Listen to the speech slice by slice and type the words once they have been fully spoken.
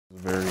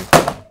Very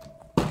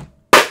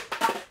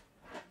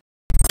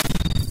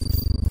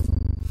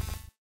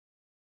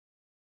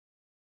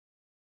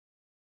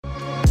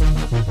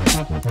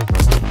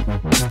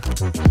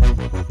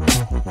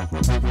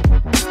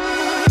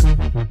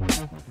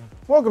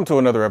Welcome to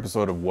another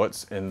episode of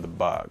What's in the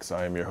Box.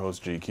 I am your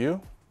host,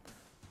 GQ.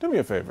 Do me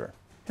a favor,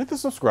 hit the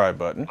subscribe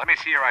button. Let me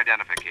see your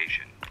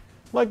identification.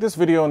 Like this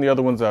video and the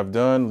other ones I've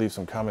done. Leave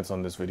some comments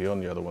on this video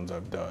and the other ones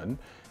I've done.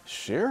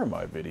 Share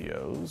my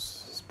videos.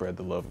 Spread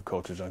the love of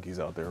culture junkies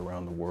out there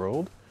around the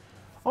world.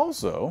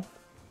 Also,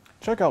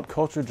 check out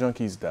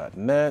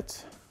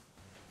culturejunkies.net.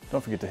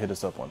 Don't forget to hit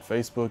us up on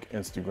Facebook,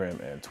 Instagram,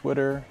 and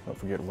Twitter. Don't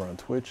forget we're on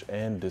Twitch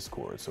and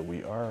Discord, so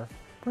we are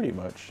pretty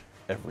much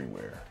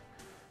everywhere.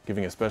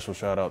 Giving a special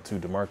shout out to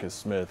DeMarcus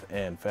Smith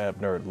and Fab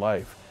Nerd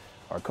Life,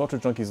 our Culture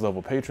Junkies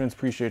level patrons.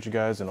 Appreciate you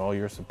guys and all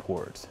your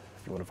support.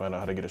 If you want to find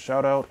out how to get a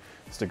shout out,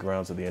 stick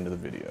around to the end of the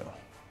video.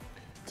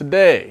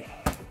 Today,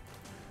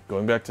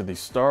 going back to the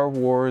Star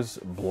Wars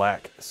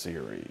Black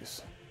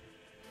series.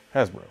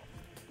 Hasbro,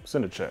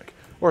 send a check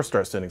or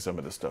start sending some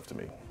of this stuff to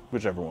me,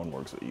 whichever one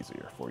works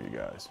easier for you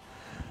guys.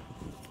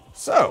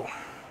 So,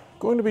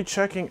 going to be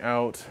checking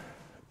out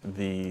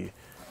the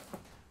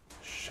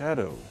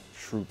Shadow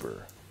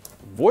Trooper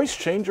voice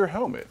changer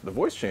helmet. The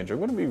voice changer, I'm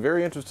going to be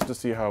very interested to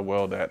see how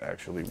well that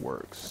actually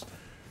works.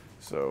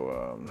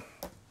 So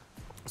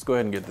let's go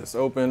ahead and get this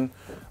open.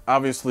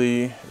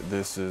 Obviously,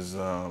 this is,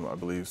 I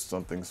believe,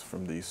 something's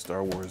from the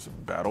Star Wars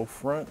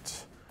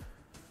Battlefront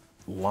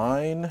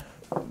line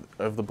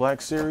of the Black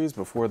series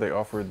before they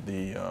offered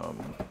the, I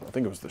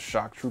think it was the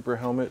Shock Trooper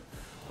helmet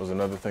was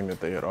another thing that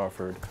they had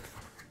offered.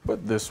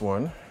 But this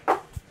one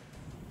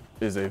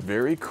is a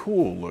very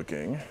cool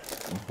looking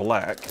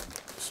black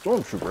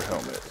Stormtrooper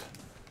helmet.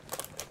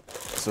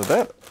 So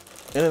that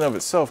in and of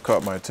itself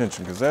caught my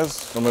attention because, as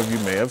some of you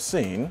may have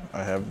seen,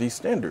 I have the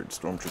standard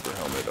Stormtrooper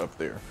helmet up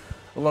there,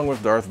 along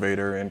with Darth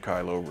Vader and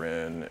Kylo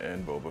Ren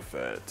and Boba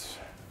Fett.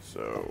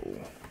 So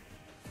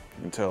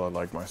you can tell I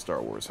like my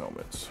Star Wars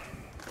helmets.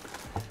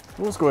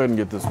 Let's go ahead and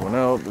get this one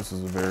out. This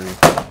is a very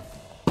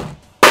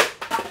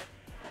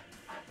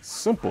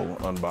simple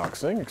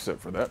unboxing, except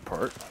for that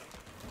part.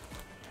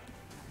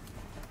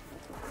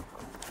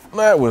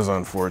 That was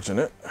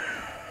unfortunate.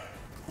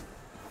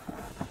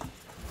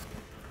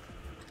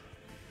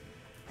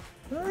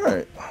 All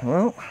right,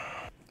 well,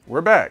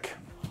 we're back.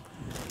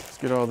 Let's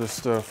get all this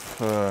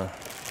stuff.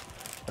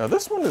 Now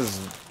this one is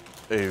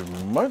a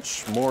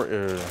much more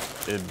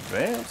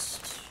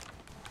advanced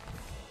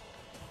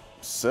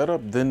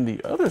setup than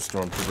the other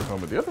Stormtrooper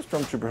helmet. The other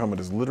Stormtrooper helmet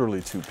is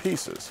literally two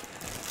pieces,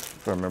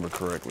 if I remember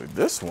correctly.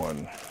 This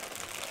one's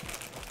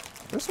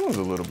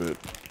a little bit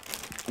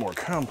more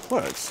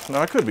complex.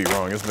 Now I could be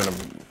wrong. It's been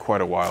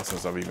quite a while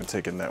since I've even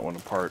taken that one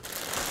apart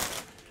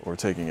or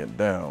taking it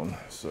down,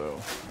 so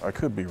I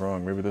could be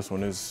wrong. Maybe this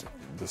one is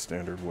the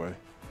standard way,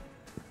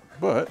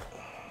 but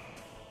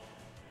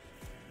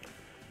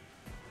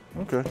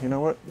okay, you know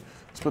what?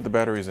 Let's put the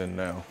batteries in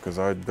now because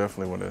I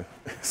definitely want to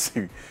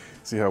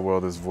see how well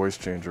this voice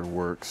changer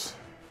works.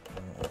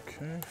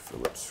 Okay,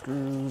 Phillips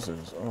screws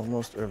as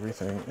almost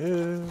everything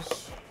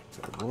is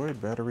to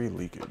avoid battery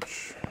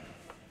leakage.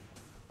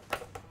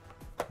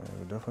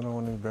 We definitely don't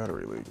want any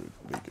battery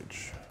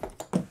leakage.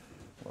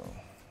 Well,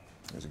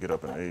 as you get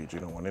up in age, you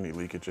don't want any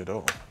leakage at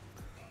all.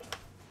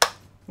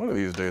 One of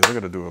these days, I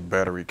gotta do a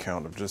battery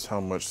count of just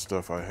how much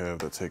stuff I have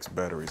that takes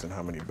batteries and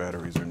how many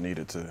batteries are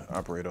needed to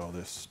operate all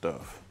this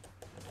stuff.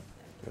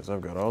 Because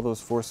I've got all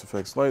those Force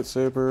Effects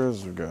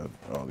lightsabers, we've got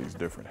all these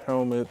different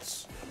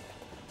helmets.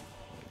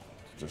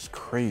 It's just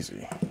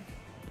crazy.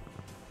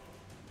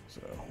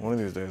 So one of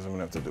these days, I'm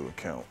gonna have to do a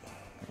count.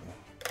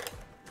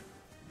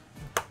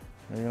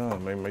 You know,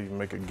 maybe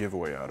make a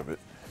giveaway out of it.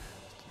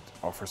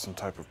 Offer some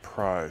type of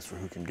prize for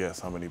who can guess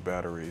how many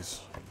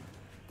batteries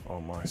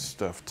all my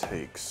stuff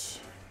takes.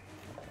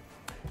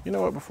 You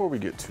know what, before we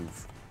get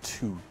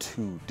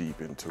too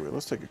deep into it,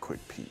 let's take a quick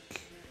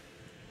peek.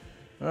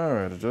 All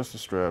right, adjust the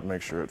strap,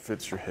 make sure it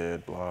fits your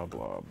head, blah,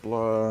 blah,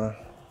 blah.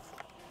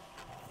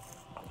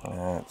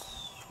 That's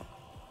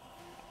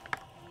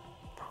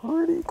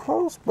pretty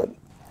close, but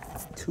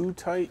too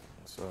tight,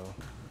 so.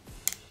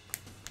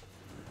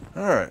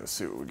 All right, let's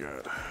see what we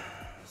got.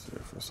 See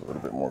if it's a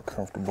little bit more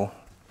comfortable.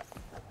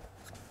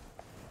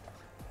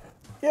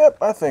 Yep,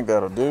 I think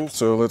that'll do.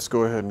 So let's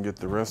go ahead and get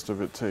the rest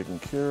of it taken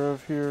care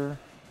of here.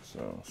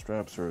 So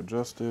straps are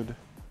adjusted.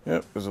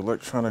 Yep, there's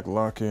electronic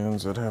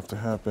lock-ins that have to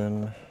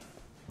happen.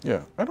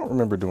 Yeah, I don't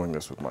remember doing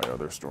this with my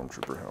other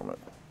Stormtrooper helmet.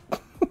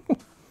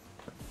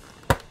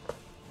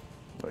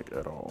 Like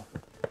at all.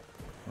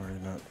 Why are you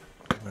not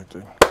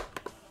connecting?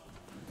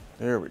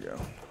 There we go.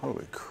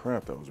 Holy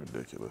crap, that was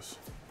ridiculous.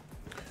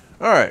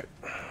 All right,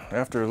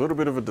 after a little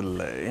bit of a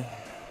delay,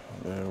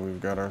 we've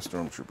got our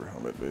Stormtrooper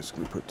helmet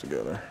basically put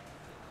together.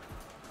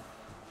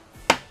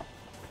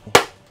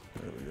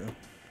 There we go.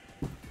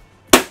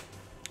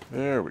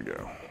 There we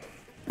go.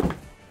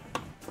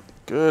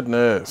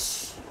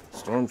 Goodness.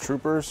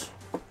 Stormtroopers,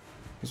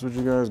 this is what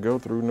you guys go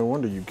through. No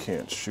wonder you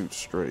can't shoot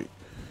straight. You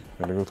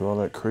gotta go through all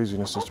that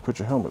craziness just to put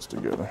your helmets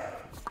together.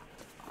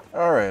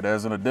 Alright,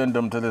 as an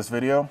addendum to this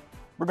video,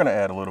 we're going to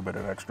add a little bit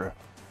of extra.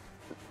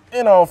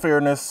 In all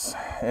fairness,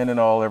 and in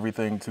all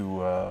everything to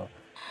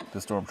the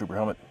Stormtrooper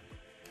helmet,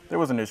 there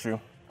was an issue.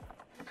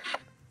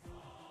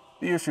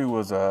 The issue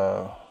was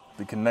the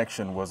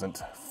connection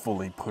wasn't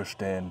fully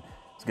pushed in.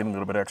 It's getting a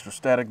little bit extra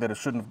static that it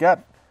shouldn't have got,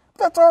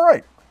 but that's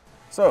alright.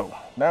 So,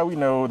 now we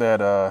know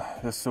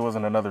that this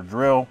wasn't another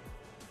drill.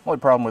 Only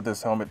problem with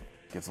this helmet,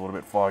 it gets a little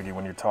bit foggy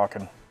when you're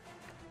talking.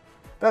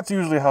 That's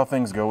usually how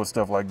things go with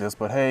stuff like this,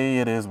 but hey,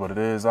 it is what it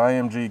is. I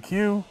am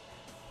GQ.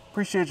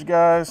 Appreciate you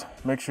guys.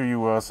 Make sure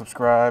you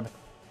subscribe,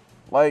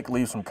 like,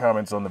 leave some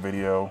comments on the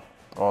video,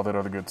 all that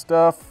other good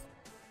stuff.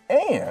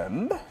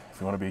 And if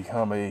you want to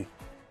become a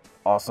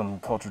awesome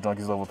Culture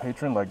Junkies level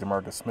patron like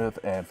DeMarcus Smith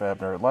and Fab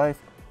Nerd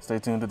Life, stay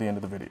tuned to the end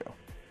of the video.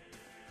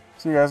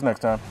 See you guys next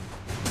time.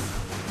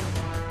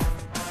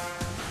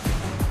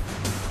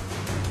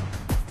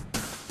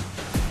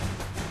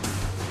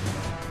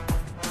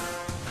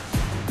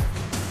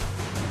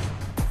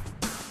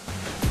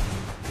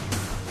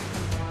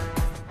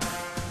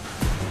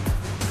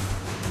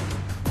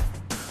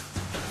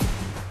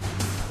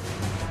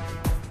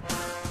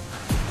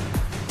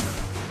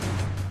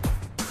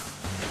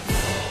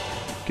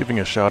 Giving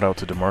a shout out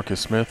to DeMarcus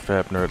Smith,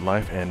 Fab Nerd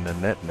Life, and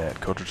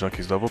Nanette Culture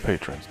Junkies level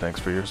patrons. Thanks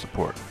for your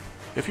support.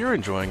 If you're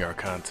enjoying our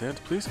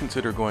content, please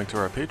consider going to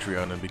our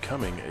Patreon and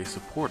becoming a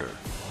supporter.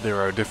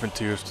 There are different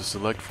tiers to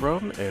select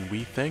from, and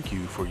we thank you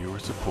for your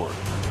support.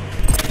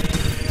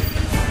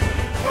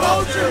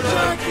 Culture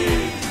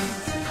Junkies!